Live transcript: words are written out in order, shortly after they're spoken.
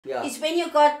is when you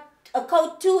got a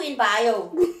code 2 in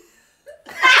bio.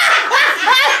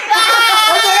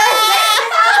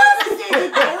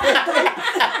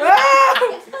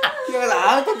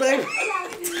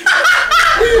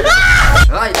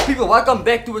 Right, people, welcome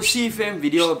back to a Cfam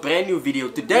video, a brand new video.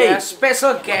 Today,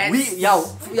 special guests.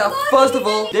 First of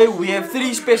all, today we have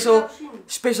 3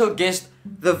 special guests.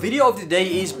 The video of today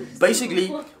is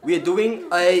basically we are doing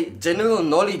a general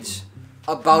knowledge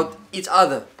about each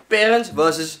other. Parents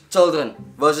versus children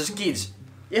versus kids.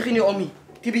 Jy gaan nie om nie.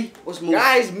 Tibi, ons moet.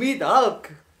 Guys, meet Hulk.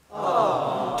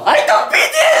 I got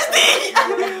PTSD!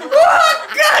 Oh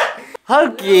god!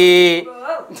 Hulkie.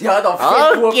 Ja, dan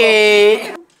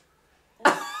Hulkie.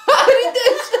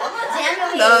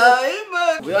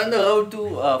 We're on the road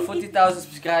to 40,000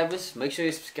 subscribers. Make sure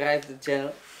you subscribe to the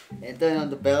channel and turn on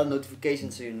the bell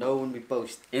notification so you know when we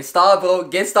post. Get Star bro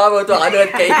to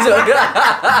 100k. Fuck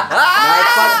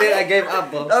that, I gave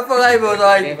up, bro. That's alright, bro.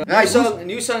 A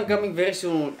new song coming very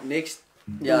soon. Next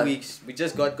 2 weeks. We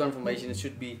just got confirmation. It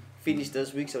should be finished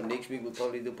this week, so next week we'll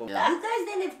probably do. You guys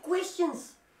don't have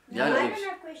questions. Ja, I nee. don't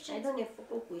have questions. I don't have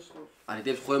fucking questions. Die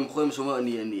tips gooi hem sommer in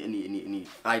die.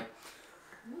 Right.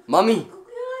 Mommy.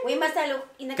 We must look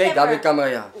in the Kijk, daar weer camera,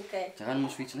 ja. Okay. Ze gaan hem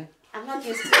switchen, hè? I'm not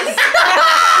used to this.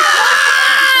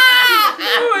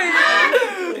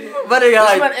 Wat is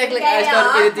This one act like I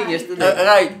started editing yesterday.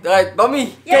 Right,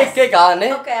 mommy. Yes. Kijk aan,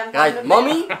 hè? Okay, I'm Right,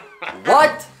 mommy.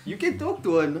 What? You can talk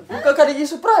to her, no? Hoe kan ik hier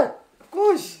zo praten? Of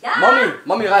course. Yeah.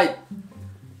 Mommy, right.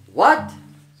 What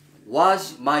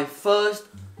was my first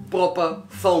proper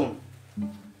phone?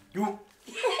 You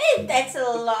That's a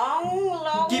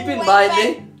long keep in way mind, back.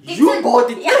 eh? You bought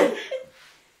it. Yeah.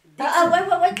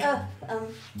 Wait.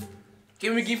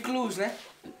 Can we give clues, ne?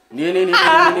 Nee.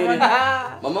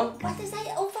 Mama? What is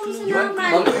that? Oh, phone's a You long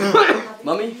want,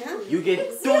 mommy, you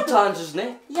get 2 chances,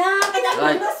 ne? Yeah, but I'm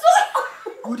Right. not so.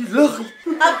 Hoe die lucht.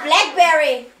 A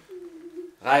Blackberry.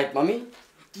 Right, mommy?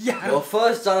 Yeah. Your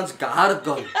first chance hard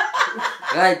gone.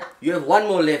 Right, you have 1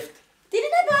 more left.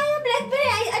 Didn't I buy a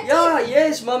Blackberry? Yeah,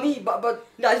 yes, mommy, but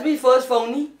that's my first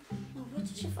phone, nie? Oh, what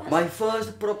did you find? My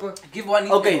first proper. Give one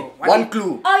hint. Okay, bro. 1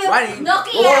 clue. Oh, your One hint.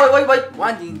 Nokia. Wait.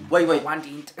 One hint. Wait. One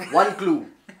hint. 1 clue.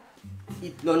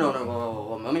 No.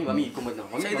 Mommy, kom met nou.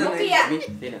 Say Mommy, the name.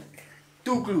 mommy.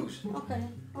 2 clues. Okay.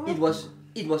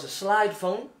 It was a slide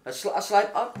phone, a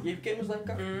slide up. Je kent me slide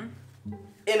up.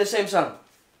 In a Samsung.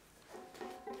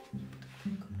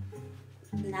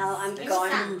 Now I'm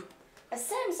gone. A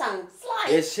Samsung slide.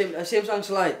 Yes, a Samsung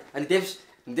slide. And it has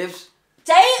J1.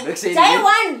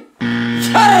 J1.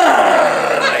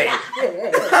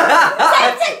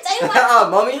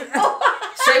 Mommy.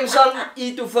 Samsung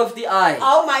E250i.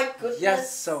 Oh my goodness. Yes,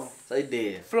 so. Say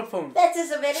there. Flip phone. That is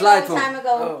a very Slide long phone. time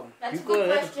ago. Oh. That's You a call good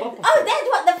it a question. flip. Oh, that's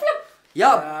what the flip. Ja,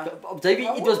 baby,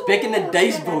 it was back in the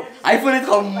days, bro. I vond het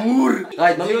gewoon moer.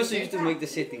 Right, We mommy. also used to make the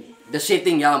setting. The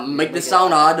setting, ja, make the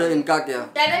sound harder en kak, ja.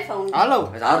 Telephone.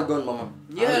 Hallo. Het is hard gone, mama.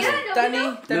 Yes, Tani.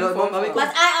 Mommy, kom.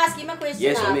 Must I ask him a question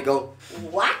Yes, now? mommy, go.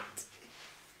 What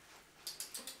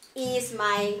is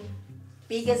my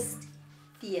biggest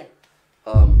fear?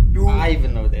 I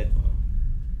even know that.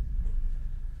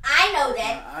 I know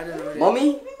that. I don't know that.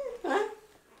 Mommy, Huh?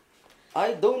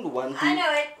 I don't want I to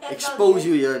know it. That's expose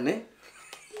you here, ne?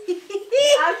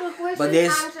 But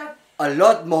there's a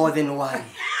lot more than one.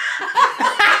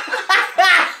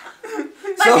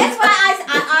 But that's why I asked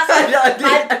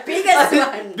my biggest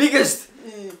one. Biggest.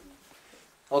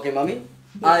 Okay, mommy.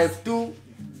 I have 2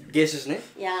 guesses, ne?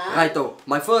 Yeah. Righto.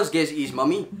 My first guess is,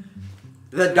 mommy,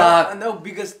 the dark. No,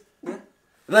 biggest.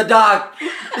 The dark.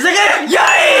 Second.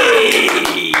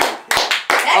 Yay!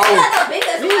 That's not the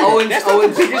biggest one. That's not the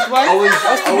biggest one. Owens.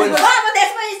 Well, but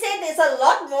that's why you said there's a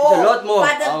lot more. There's a lot more.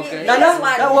 But the Okay. biggest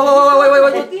one.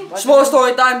 Wait. Small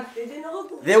story time.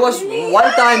 There was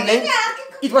one time, ne?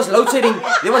 It was load shedding.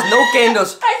 There was no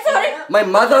candles. I'm sorry. My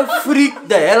mother freaked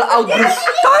the hell out, bro.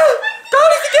 Kau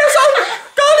is die kerst aan.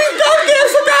 Kau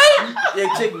kerst aan.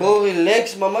 Ik zeg, bro,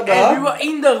 relax, mama. And we were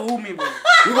in the room, bro.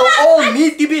 We were all,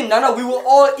 me, Tibi, Nana, we were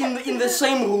all in the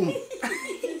same room.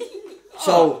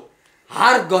 So,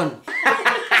 hard gone.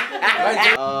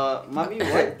 Mommy,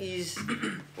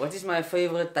 what is my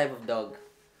favorite type of dog?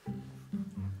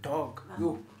 Dog.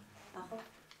 You.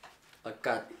 A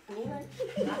cat.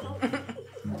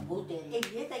 Ik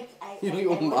weet, Jullie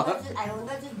oma. I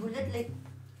just bullet like.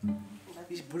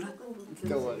 Is bullet?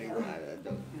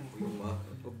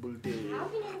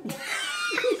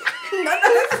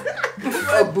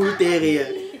 A bull terrier.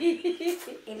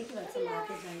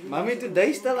 Mommy,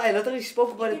 today still, I literally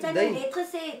spoke about it today. net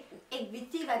gesê, ek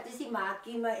weet nie wat is die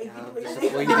maakie, maar ek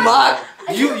Maar,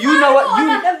 you know what,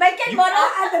 the bacon bottle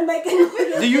and the bacon.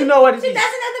 Do you know what it She is?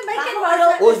 doesn't have the Chicken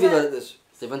model. Ons weet wat het is.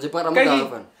 Stefan sy praat allemaal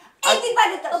daarvan. Ek weet wat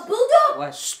dit is. 'n bulldog.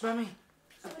 Wat? Spammy.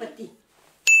 'n Petit.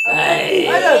 Hey.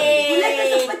 Hoe lyk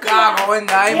dit 'n petit? Kak, gewoon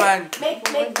die man. Met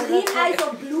green eyes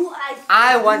or blue eyes.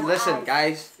 I want, listen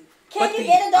guys. Can you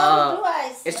get a dog with blue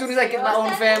eyes? As soon as I get my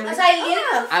own family, As hy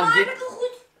leer, I'm get.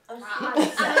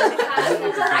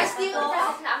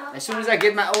 As soon as I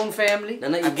get my own family,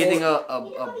 Nana, I'm getting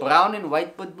a brown and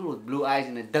white pit bull with blue eyes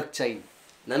and a duck chain.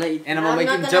 Nana, And I'm gonna make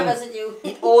him jump.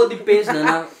 it all depends,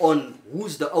 Nana, on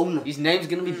who's the owner. His name's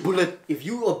gonna be Bullet If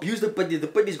you abuse the pit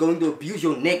is going to abuse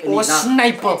your neck. And or he's not.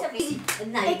 Sniper.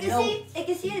 Ek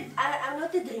is hier, I'm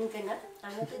not a drinker, no?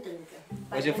 I'm not a drinker.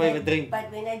 What's your But when favorite drink?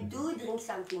 But when I do drink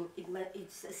something,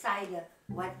 it's a cider.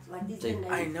 What is the name?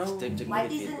 I know.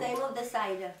 What is the name of the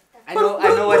cider? I know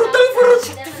what.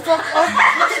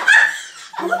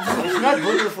 It's not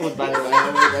brutal food, by the way.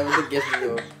 I want to guess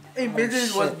you. Hey,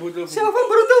 business was brutal. Van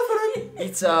brutal voor hem.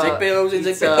 It's Jack Sparrow and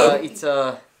Jack Sparrow.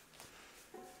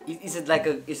 Is it like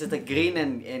is it a green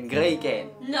and grey can?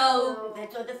 No.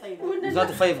 That's not the favorite. It's not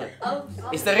the favorite. Oh.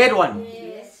 It's the red one.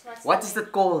 Yes. What is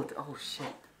that called? Oh shit.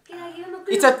 Can I give him a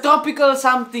clue? It's a tropical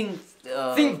something.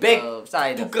 Think back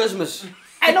cider. to Christmas.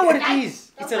 I know what it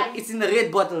is. It's in the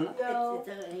red bottle. No? It's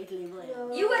a red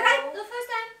label. You were right the first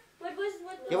time. What was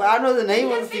Yeah, but I know the name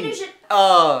You of can the thing. finish it.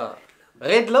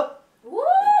 Red lip. Woo!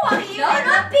 You're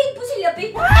not pink, pussy, you're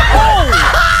pink.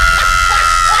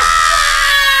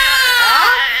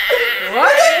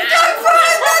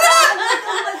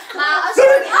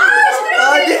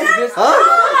 Huh?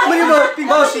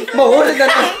 Maar hoor het dan?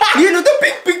 Hier, nou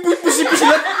de pik, pussy,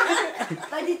 let.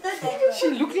 But it's not that. She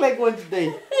looked like one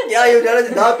today. Ja, joh, dat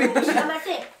is daar pik, pussy. Mama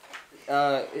say,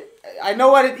 I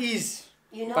know what it is,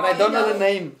 you know. but I don't know the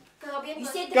name. You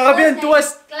said the Caribbean first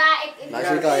twist. time. Klaar, ik... Nou,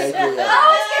 zo kan jij doen, ja.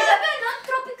 Oh, it's Caribbean, not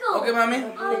tropical. Okay, mommy.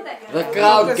 Oh, okay. The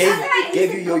crowd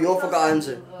gave you your fucking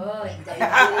answer. Oh,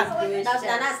 that's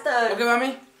Nana's turn. Okay,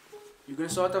 mommy. You're gonna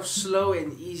start off slow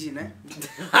and easy, né?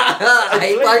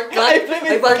 Hij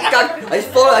pakt kak. Hij is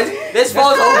vol, dit is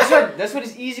vals ook. That's what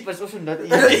is easy, but it's also not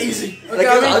Dat easy. is easy. Dat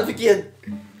Okay, is Ami. uit verkeerd.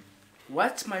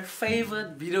 What's my favorite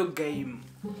video game?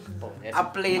 Yes. I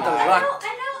play it a I lot. know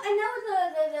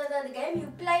the game you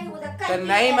play with a kite. The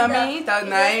name, mommy, the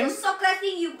name. The soccer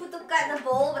thing, you put the cut the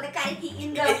ball with a kite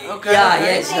in the... Okay. Ja, okay.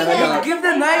 yes, Nana. Give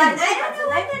the name. I don't know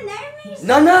what the name is.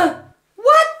 Nana,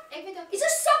 what? It's a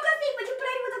soccer thing, but you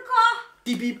play with a car.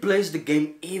 TB plays the game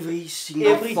every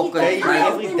single Every fucking day, night.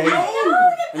 every day.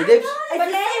 En dit I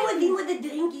play with him with the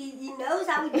drink. He knows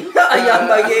how we do. ja,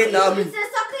 maar geen naam. It's a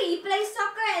soccer, he plays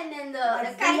soccer and then the What's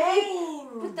the kite name?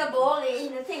 put the ball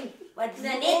in the thing. What's the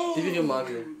The name? TB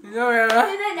gemakkelijk. You know, yeah. The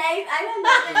name, I don't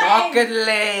know the name. Rocket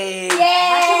League.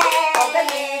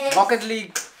 Yeah. Rocket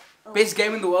League. Best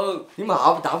game in the world. Nee, maar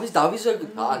David is ook...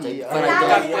 Ah, Ja. Take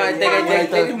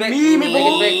it back to me,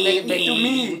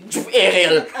 To me.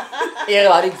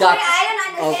 Ariel, had ik dat. I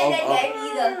don't understand that game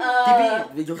either. TB,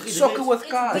 weet je, Soccer with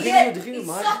cars. Dat Yeah, ging je it's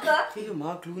maar. soccer. Ging je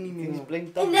maar, kloe niet meer.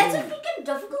 Playing And that's a freaking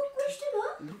difficult question,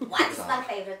 huh? What's my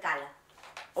favorite color?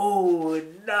 Oh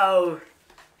no.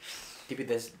 TB,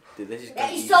 dat is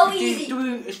That is so easy.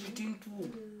 It's between two.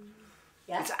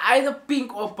 Yeah. It's either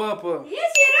pink or purple.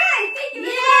 Yes, you're right. Thank you.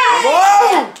 Yeah.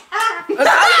 Whoa!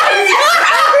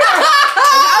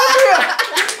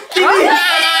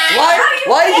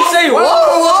 Why did you say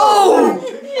whoa?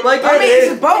 My God, Mommy,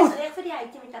 it's both. Recht voor die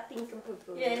item met dat pink en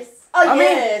purple. Yes. Oh, Mommy,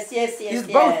 yes. it's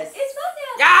both. It's both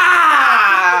there.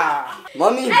 Yeah!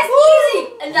 Mommy, That's easy.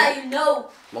 And now you know.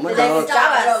 mama The name daar. is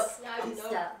Javas. Now you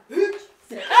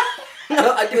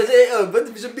know. I was saying, wat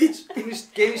is een beach?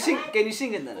 Can you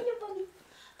sing it then?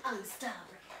 I'm a star.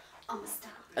 I'm a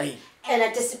star. Hey, And I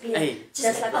disappear. Hey.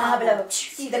 Just like Pablo.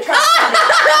 See the cup coming.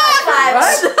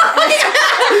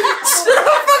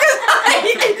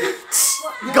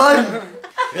 gone.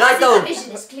 Right now.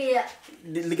 Vision is clear.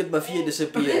 Look at my fear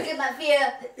disappear. Look at my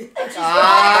fear.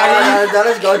 That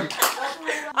is gone.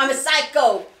 I'm a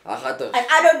psycho. Hij gaat er. And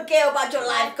I don't care about your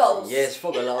life goals. Yes,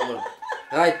 fuck allemaal.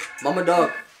 Right, mama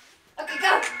dog. Okay,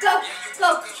 go.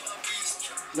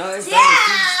 Now it's time Yeah. to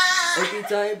peace. Every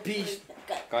time peace.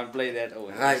 Can't play that. Oh,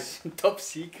 Right. Top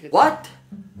secret. What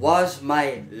was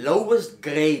my lowest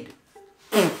grade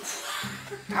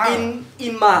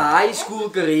in my high school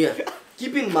career?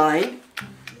 Keep in mind,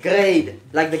 grade,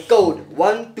 like the code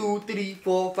 1, 2, 3,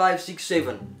 4, 5, 6,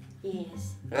 7.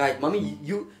 Yes. Right, mommy,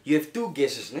 you have two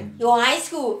guesses, ne? Your high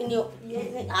school. In your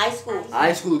high school.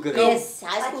 High school career. Yes,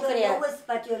 high school career.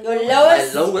 Your My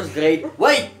lowest. lowest grade.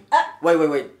 Wait.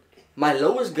 My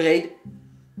lowest grade.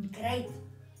 Great.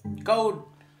 Code.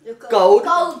 Code.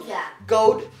 Cold, yeah.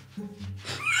 Code.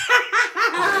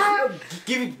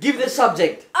 give the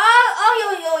subject. Oh,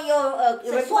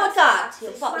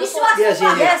 Die swakste Yes,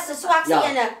 one. yes. Yes, the swakste Ja.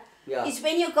 ene. Ja. Is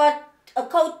when you got a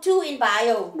code 2 in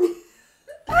bio.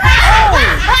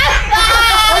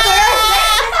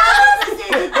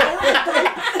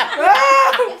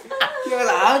 Jy wil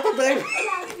aan te dryf.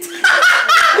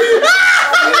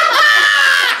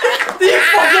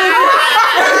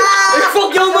 Ik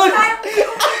fuck jou man!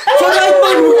 Vooruit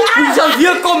man! Hoe zal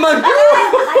hier komen?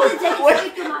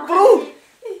 Bro.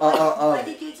 What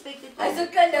did you expect it to Hy's 'n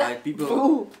kinder. Alright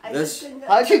people, this...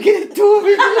 How'd you get it to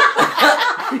me?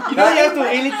 You know you have to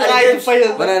really try to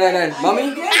fail. But no. Mommy?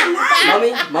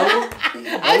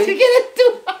 How'd you get it to?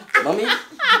 Mommy,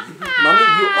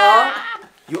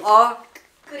 you are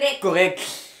correct.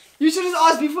 You should have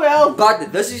asked me for help.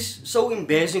 But this is so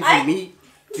embarrassing for me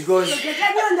because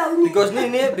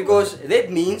that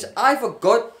means I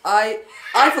forgot I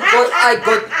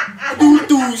got 2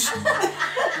 twos.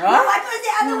 What was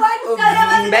the other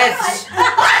one? Maths.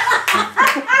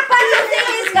 But the thing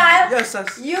is, Kyle, Yes,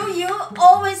 sus. you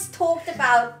always talked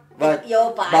about What?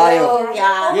 your bio. Bio.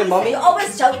 Yeah. Yeah, mommy. You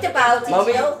always joked about it.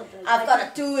 Mommy. You know, I've got a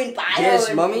 2 in bio. Yes,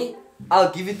 and- mommy.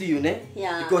 I'll give it to you, ne?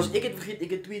 Ja. Because ik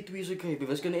heb 2 twee's gekregen.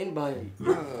 We kunnen inbouwen.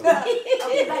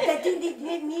 Okay, but that thing did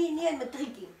me in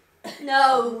matric.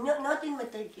 No. Not in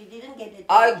matric. You didn't get it.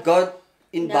 I got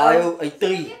in No. bio a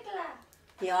 3.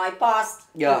 Yeah, I passed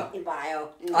Ja. in bio.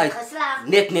 I Geslaagd.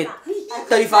 net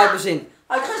 35%.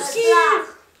 Uitgeskiet.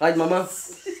 Right, mama.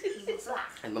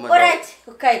 Geslaagd. And mama. Alright.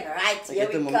 Okay, right. Ik Here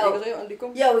heb de we mama go. tegen aan die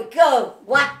kom. Here we go.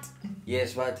 What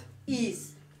Yes, what? is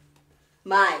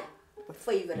my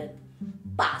favorite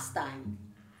pastime?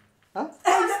 I know.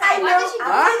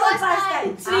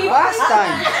 Pastime.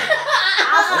 Pastime.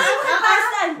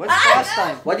 Pastime. What's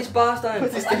pastime? What is pastime?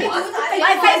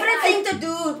 My favorite thing to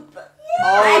do.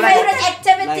 Oh, My like- favorite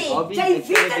activity. Like hobby? Jay,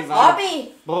 Activity, man.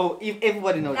 Hobby. Bro, if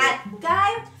everybody knows that.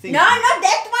 Time. Think. No, not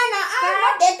that one.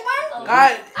 Not that one.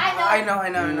 Kyle, I I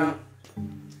know.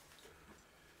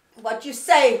 What you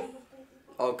say?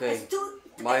 Okay, It's too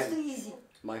easy.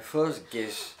 my first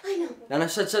guess. I know. Now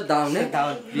sit down, Sit ne?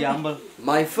 down, be humble.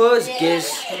 My first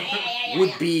guess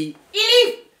would be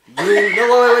Elif. you. No,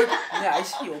 wait. Yeah, I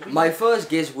see you. My first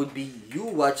guess would be you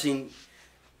watching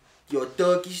your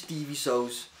Turkish TV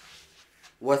shows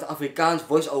with Afrikaans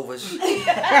voiceovers,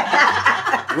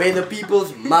 where the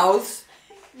people's mouths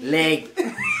lag.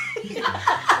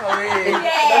 Oh,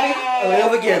 heel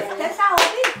verkeerd. That's our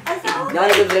hobby. That's our hobby. Ja,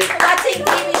 ik heb het. Watching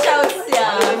TV shows.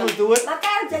 Yeah. I will do it. Maar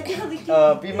kijk, dat is een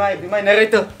beetje. Be my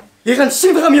narrator. Je gaat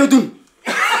zien wat we jou doen.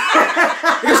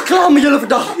 Ik is klaar met jullie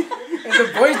vandaag. And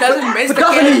the voice doesn't match the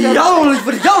Vandaag ga ik character.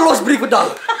 voor jou losbreken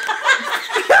vandaag.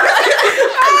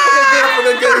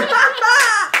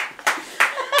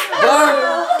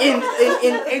 Maar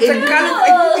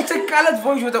It's a colored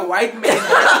voice with a white man.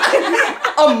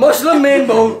 a Muslim man,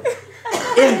 bro.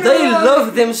 And they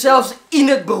love themselves in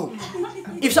it, bro.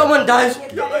 If someone dies,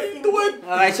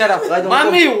 Alright, shut up.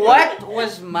 Mommy, what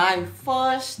was my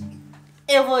first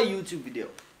ever YouTube video?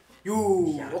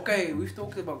 You. Okay, we've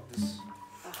talked about this.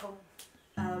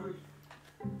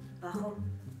 Waarom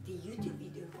die YouTube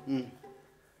video?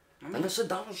 dan is het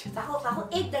down. Waarom?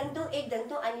 Ik denk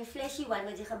toen aan die flashy one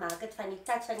wat je gemaakt hebt van die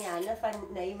touch van die handen van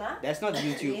Neymar. That's not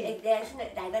YouTube. Nee,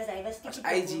 hij was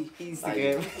TikTok. IG.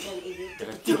 Instagram.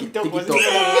 TikTok was TikTok.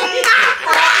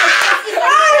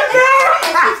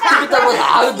 TikTok was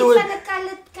hard doen. Van de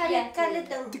colored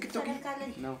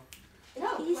ding. No.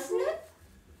 Isn't it?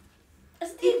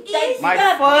 My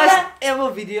first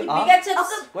ever video. We get to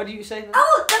What do you say?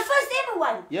 Oh, the first ever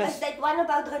one. Yes. That one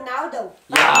about Ronaldo.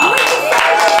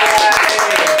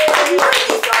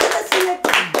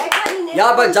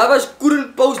 Yeah, but Javas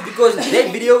couldn't post because that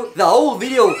video, the whole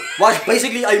video, was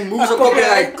basically a moves of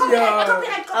copyright.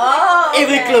 Copyright. Oh,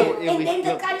 Every okay. club. And then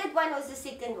the colored one was the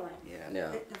second one. Yeah.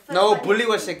 The first No, one- Bully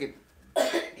was second.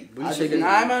 Bully second.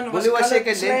 Nah, man. Bully was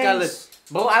second, then colored.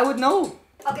 Bro, I would know.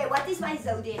 Okay, what is my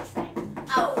zodiac sign?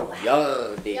 Oh.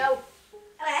 Ja, die. Yo.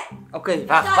 Okay,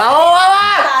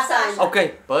 Pastime.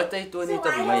 Okay, birthday 20th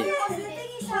of So May.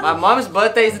 I My mom's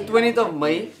birthday is the 20th of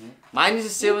May. Mine is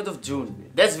the 7th of June.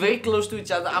 That's very close to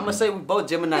each other. I must say we both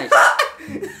Geminis.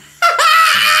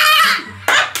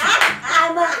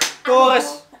 I'm a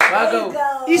Taurus. Virgo.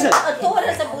 Is it? A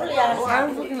Taurus, a bull, ja. Oh, I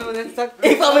don't fucking know that stuff.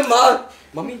 Ik van mijn ma.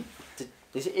 Mami,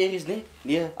 deze Aries, nee?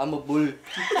 Nee, I'm a bull.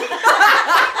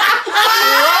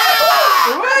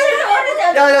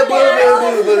 Ja,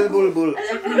 bull.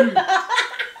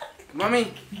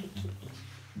 Mommy.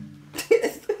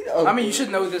 Oh. Mommy, you should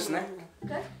know this, ne?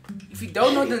 Okay. If you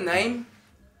don't know the name,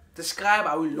 describe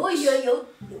how he Oh, looks. yo.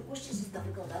 Your questions is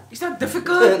difficult, huh? It's not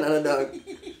difficult. No.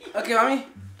 Okay, mommy.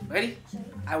 Ready?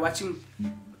 I watch him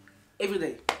every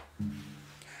day.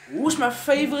 Who's my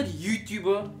favorite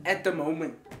YouTuber at the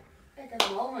moment? At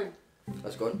the moment.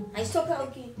 Let's go. Hy sokker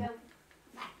ouetjie.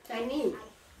 Sy nie.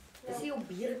 Dis jou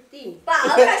beertie. Pa,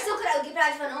 hou jy sokker ouetjie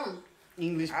praat van hom?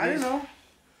 English, I don't please. know.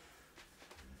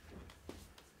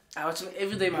 I watch him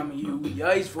every day, mommy.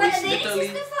 Yeah, his But voice then literally.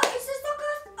 it's the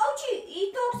soccer ouetjie.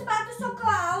 He talks about the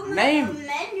soccer. Name.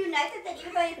 Man United that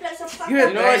everybody plays so fucking. You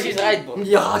You know what? She's right, bro.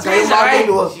 Ja, She's kaya right. makin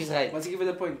hoor. She's right. Let's give it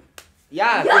a point.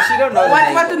 Yeah, because she don't know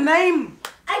What the the name. name?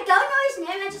 I don't know his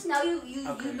name. I just know you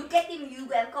Okay. look at him. You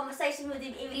have conversation with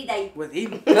him every day. With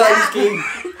him. Ja, die is king.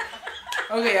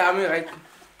 Okay, yeah, I'm right.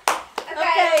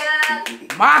 Okay.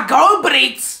 My go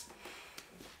Brits.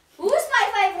 Who's my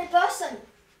favorite person?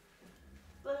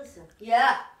 Person.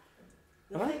 Yeah.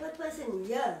 Your favorite person,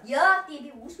 yeah. Yeah,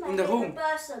 TB. Who's my In the favorite room.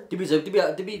 person? Tibi,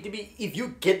 if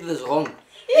you get this wrong,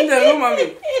 In the room,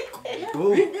 mommy.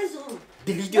 bro, In this room.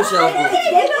 delete yourself, bro.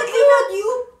 It's definitely not you.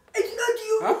 It's not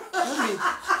you. Huh?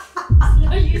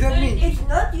 What me? Is that me? It's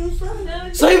not you, sir.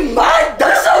 Say man,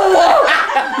 that's a war.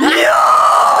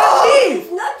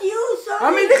 It's not you, sir.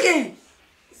 Mommy, look at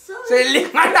Sorry. Say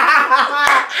lick my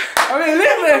Mommy,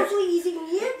 lick me. So easy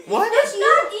here. What? It's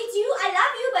not. It's you. I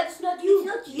love you, but it's not It's you.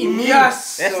 not you.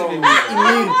 Yes. That's So, the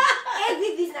Immune.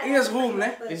 in his room, ne?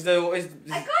 It's the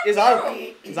I can't it's out.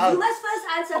 It's You out. must first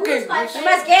answer. Okay. Who's my You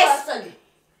favorite must guess. person?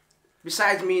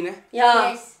 Besides me, ne?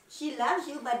 Yeah. Yes. She loves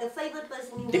you, but the favorite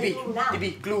person in Tibi, the room now.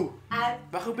 Tibi, clue.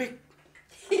 Bago big.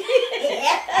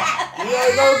 Yeah,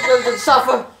 then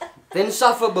suffer. Then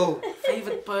suffer, bro.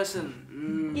 Favorite person.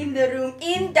 In the room.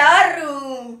 In the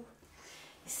room.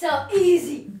 So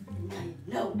easy. I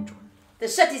know. The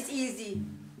shit is easy.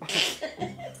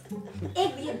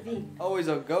 Ek weet. Always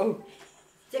a go.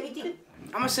 JVT.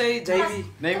 I'ma say JV.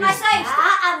 Name Can I is say?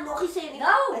 I'm not saying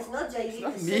No. It's not JV.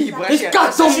 It's me, Sassy. bruh. It's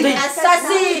got something.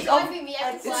 Sassy. Don't be me. I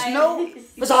have to It's say. no.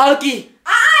 It's Hulky.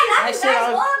 I love I you said guys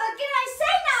I'll- all, but can I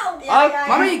say now? Yeah.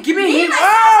 Mommy, give me him.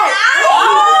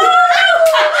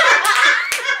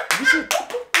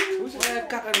 Who's that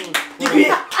kakanoon? Tibi.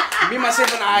 Me,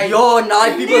 myself, and I. Yo, nah,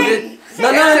 people did. No,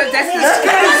 no, That's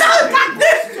disgrace.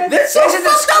 That's so fucked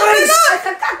up, man. It's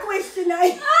a cut question,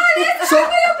 eh? So,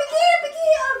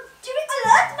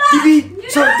 Tibi,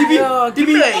 so Tibi,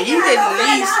 Tibi,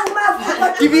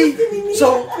 Tibi,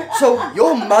 so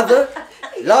your mother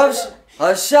loves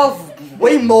herself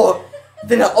way more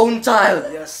than her own child.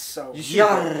 Yes, so. you should.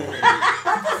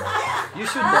 Yeah. You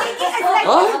should.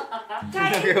 Huh?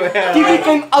 Tibi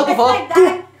come out of her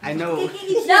coop. I know.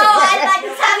 No, I like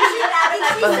the time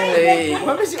Hey.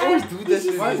 Why does she always do this?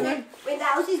 with me? When the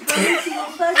house is burning, she will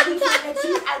first think that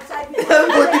she's outside.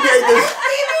 What did I do?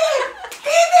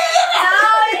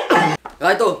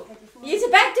 Right, oh, He's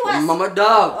back to us. Mama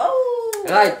dog. Oh.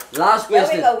 Right, last Here we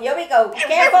question. go, here we go.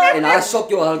 Careful. And I shock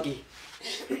your Hulky.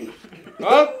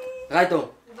 Huh? Right, oh,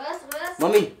 Reverse.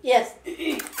 mommy, Yes.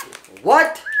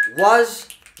 what was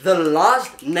the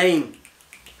last name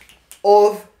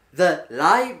of the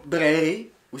library?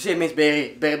 Hoe zeg je mensen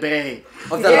library?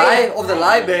 Of the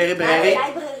library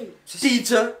Library.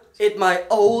 teacher at my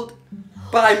old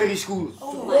primary school.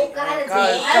 Oh my God, God,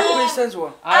 it's couple questions,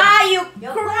 one. Are you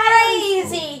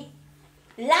crazy?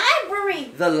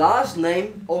 Library. The last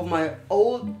name of my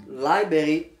old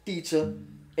library teacher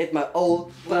at my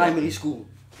old primary school.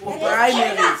 Of And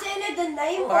primary. that's in the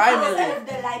name Primary. of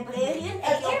the librarian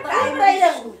at your Primary.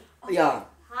 primary school. Ja,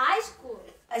 High school.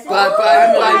 Is it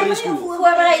primary school.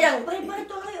 Voorbereiding.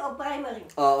 Preparatory or primary?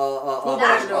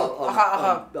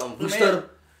 Woester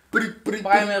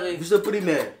Primary. Woester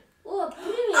primair. Oh,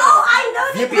 premium. Oh, I know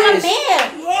the VPS.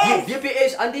 Yes.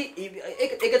 VPS, Andy,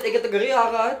 ik heb de career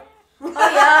gehad. Oh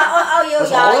ja, oh Dat is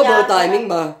ja, allemaal timing,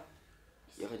 maar...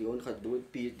 Je gaat gewoon doen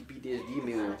PTSD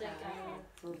mee, man.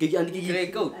 Kijk, Andy, kijk Grey hier.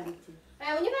 coat.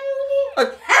 Hey, wanneer ben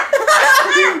je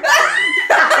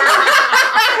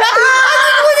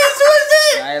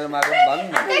Ja, helemaal ook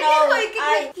bang, man.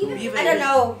 I don't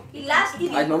know. Die laatste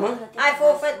die. Uit, mama. I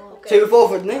forfeit. Zijn we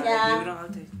forward, nee? Die Ja. hebben we nog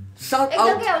altijd. Shout Ik denk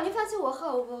out ja, wanneer van zo hoog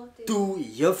gehouden. to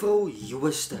juffrouw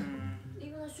Jooste.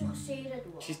 Ik ben zo gezeten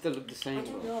door. She still look the same,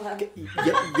 bro.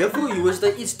 Juffrouw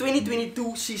Jooste, it's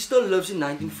 2022, she still lives in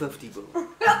 1950, bro.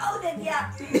 Oh, dat ja.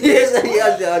 Yes,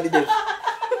 ja, die dus.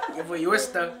 Ja, voor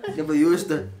Joosten. Juffrouw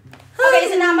Jooste. Okay,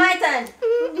 is it now my turn?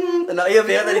 En nou, je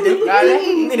weer dat die ding. Ja,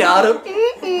 nee? In de adem.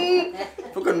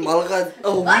 Ook een mal gaat.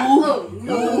 Oh,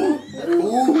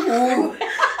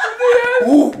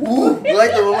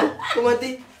 Right, mama. Kom maar,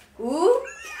 die. Who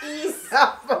is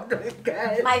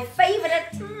my favorite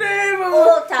Nee, man.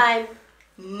 all-time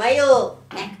male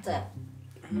actor?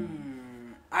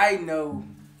 I know.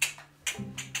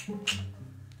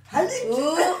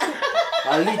 Who?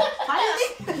 Ali.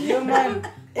 Ja, man.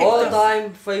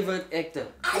 All-time favorite actor.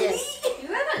 Yes. You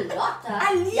have a lot, huh?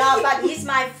 Ali. Yeah, but he's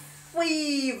my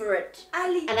favorite.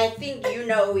 Ali. And I think you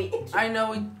know it. I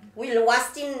know it. We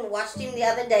watched him the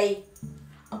other day.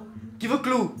 Give a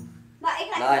clue. Maar ik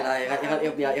Nee,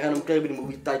 je gaat hem krijgen bij de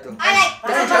movie title.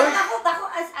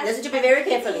 Listen to me very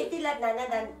carefully.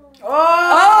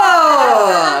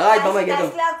 Oh! Right, mama, get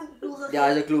hem. Ja,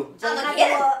 is een clue.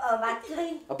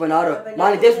 Op een haro. Maar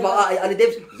aan die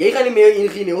tips, jij gaat niet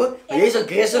meer in hoor. Maar jij is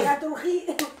aggressive.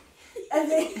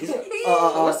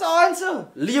 What's the answer?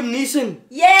 Liam Neeson.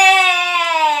 Yeah!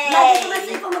 Maar ik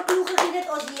heb van mijn ploeg gezien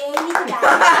als jij niet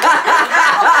gedaan.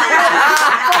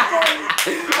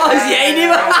 Als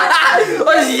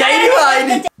jij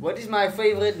niet. What is my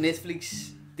favorite Netflix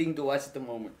thing to watch at the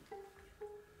moment?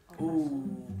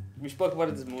 We spoke about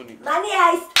it this morning. Money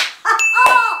Heist.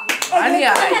 Money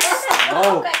Heist.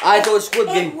 Oh, I thought Squid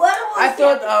Game. I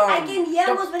thought,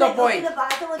 Top Boy.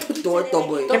 Top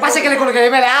Boy. ¿Qué pasa que le coloqué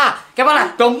de ah? ¿Qué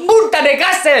pasa? ¡Con punta de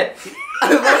cárcel! He's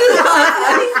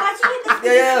watching it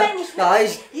in Spanish.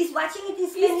 Guys. He's watching it in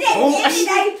Spanish.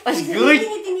 He's good.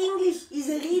 reading it in English. He's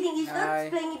reading. He's not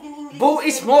playing it in English. Bro,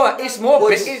 it's more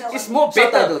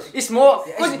better. It's more.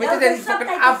 It's better than fucking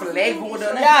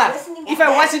aflegwoorden. Yeah. If I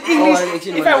watch in English,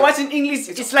 if I watch in English,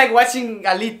 it's like watching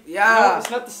a lead. Yeah. No, it's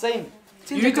not the same.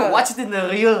 You need to watch it in the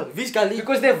real. Wie is Kali?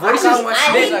 Because their I voices, can't watch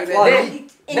things like that.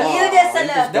 In you,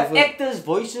 the actors'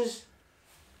 voices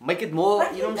make it more,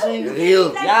 you know what I'm saying?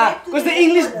 Real. Yeah, because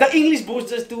the English boost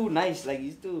just too nice, like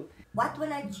it's too. What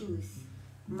will I choose?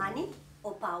 Money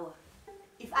or power?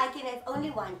 If I can have only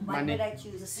one, what Money. will I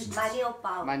choose? Money or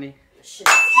power? Money.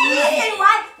 Yeah, and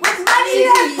what? What's money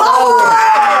and power?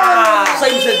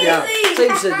 Same shit, yeah.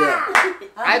 Same shit, yeah.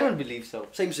 I don't believe so.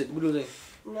 Same shit, bedoel ik.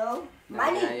 No.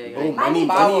 Money. Oh, Money.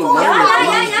 money.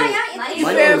 If you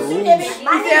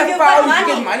have power, you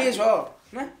get money as well.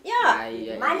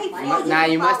 Yeah. Money. Nah,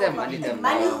 you must have money then.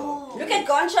 Money. Look at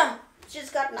Gonsha. She's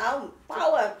got now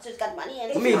power. She's got money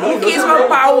and I mean, Who cares about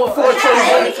power?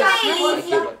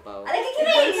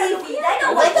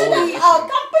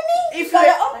 If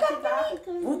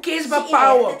you who cares about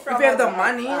power? If you have the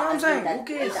money, you know what I'm saying? Who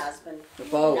cares? The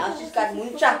power. Now she's got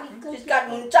muncha. She's got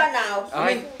muncha now.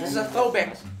 I mean, this is a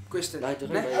throwback question. Nee, toch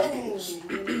Ne? niet.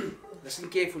 Listen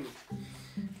carefully.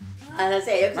 And I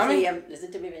say, Mommy?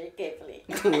 listen to me very carefully.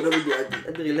 What heb je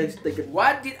uit de relax tikken?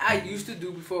 What did I used to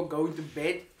do before going to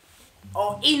bed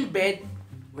or in bed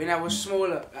when I was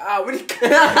smaller? When it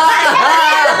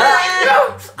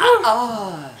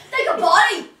Like a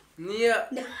body. yeah.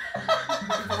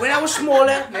 When I was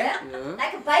smaller,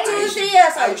 Like a baby. 2-3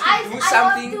 years I old. used to do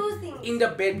something two things. in the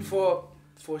bed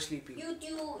before sleeping. You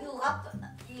up.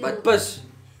 But pus.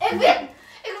 Ik weet.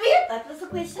 What was the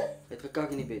question? Het gekak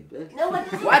in die bed, hè? No, what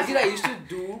was the What did I used to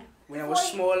do when I was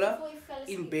smaller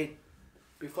in bed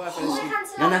before I fell asleep?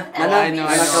 Nana, I know,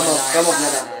 come op,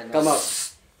 Nana. Come op.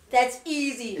 That's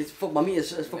easy. It's for mommy,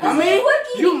 it's for Mommy,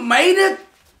 you made it.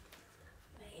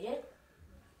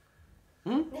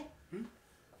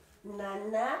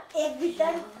 Nana, ik weet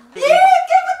dat.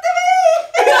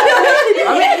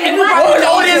 Mommy, everybody Oh, the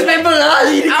audience member, raas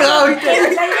in die crowd.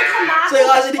 Ze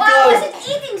raas in die What crowd. was it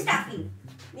eating stuffing?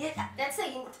 That's a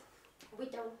hint. We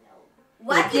don't know.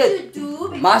 What Not did yet. you do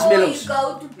before Marshmallows. you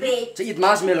go to bed? Ze eet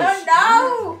marshmallows.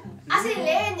 No. Als je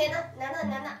leert,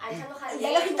 Nana, hij gaat nog gaan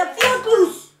leren. Jij gaat veel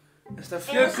clues. Is dat En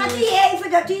veel dan gaat clues? hij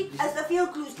even dat hij, als er veel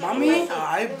clues Mommy,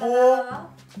 hi boy.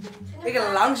 Ik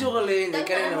heb lang zo geleden, ik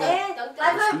ken het nog.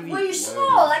 Were you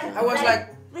small? Like I was like,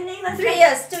 when he was 3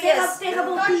 years, 2 years. Tegen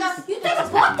botties. You take a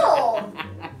bottle.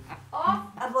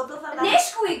 A bottle van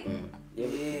Nesquik.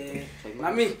 yeah.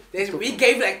 Mommy, we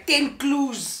gave like 10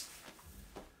 clues.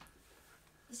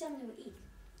 Is that what we eat?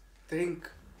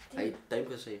 Drink. Hij heeft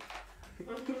gezegd.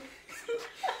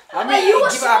 Mommy, But you were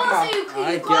give up small, now. so you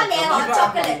I can't give have Give hot up,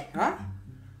 chocolate. mommy. Huh?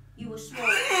 You were small.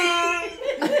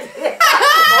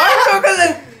 Hot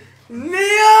chocolate!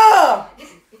 Milk!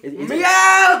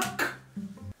 Milk!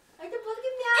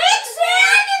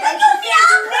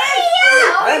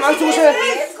 Hey, man, zo ze.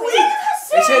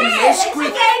 Ik zei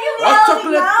Nesquik. Hot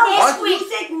chocolate. Hot.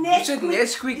 You said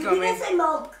Nesquik, I mean. Say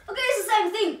milk. Okay, it's the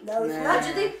same thing. No, it's Nee. not.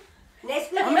 You think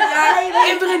Nesquik is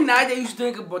Yeah, every night I used to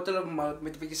drink a bottle of milk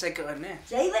met een beetje suiker in, hè.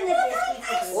 Zeven is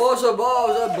Nesquik. Oh, zo bro.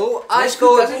 Nesquik Ice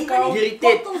cold. doesn't count.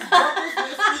 Irriteert.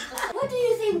 What do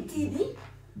you think, TB?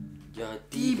 Ja,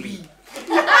 TB.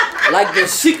 like the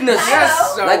sickness.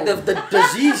 Yes, so. Like the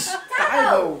disease.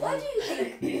 Tybo. What do you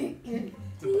think?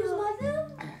 Do your mother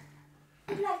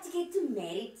would like to get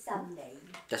married someday?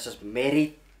 Just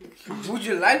married. Would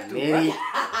you like to? Married. Would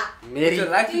you Married.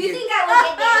 like Do to you get? think I will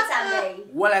get married someday?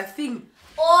 Well, I think.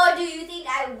 Or do you think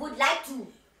I would like to?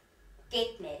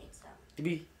 get married. So. To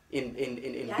be in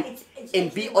Yeah, it's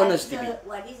and be actually, what honest is to me.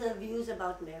 What is her views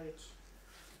about marriage?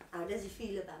 How does he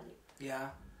feel about it? Yeah.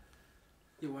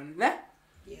 You want that?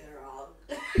 You're wrong.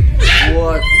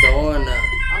 What Donna?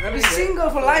 I'm be single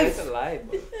for life. It's a lie,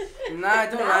 bro. Nah, I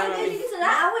don't Nowadays like it's a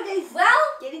lot. Nowadays, well,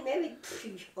 getting married.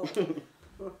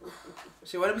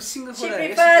 She want to be single for She the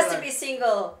rest of prefers her to life. be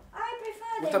single. I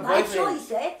prefer With that. a My boyfriend.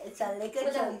 choice, eh? It's a liquor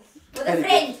With a, choice. with a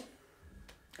friend.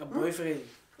 A boyfriend.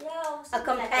 Yeah, A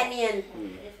companion.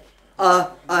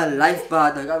 A life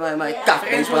partner. Got my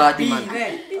kakens party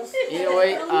man.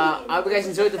 Anyway, I hope you guys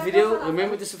enjoyed the video.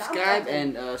 Remember to subscribe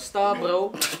and star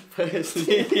bro.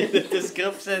 Link in the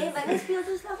description. Hey, wanneer speelt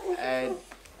de slag ons? En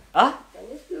ah?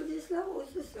 Wanneer speelt de slag ons?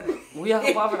 Moet je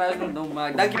gewoon vanuit doen,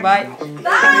 maar dank je, bye.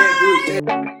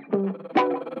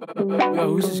 Yo,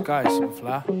 who's this guy? Super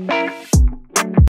fly.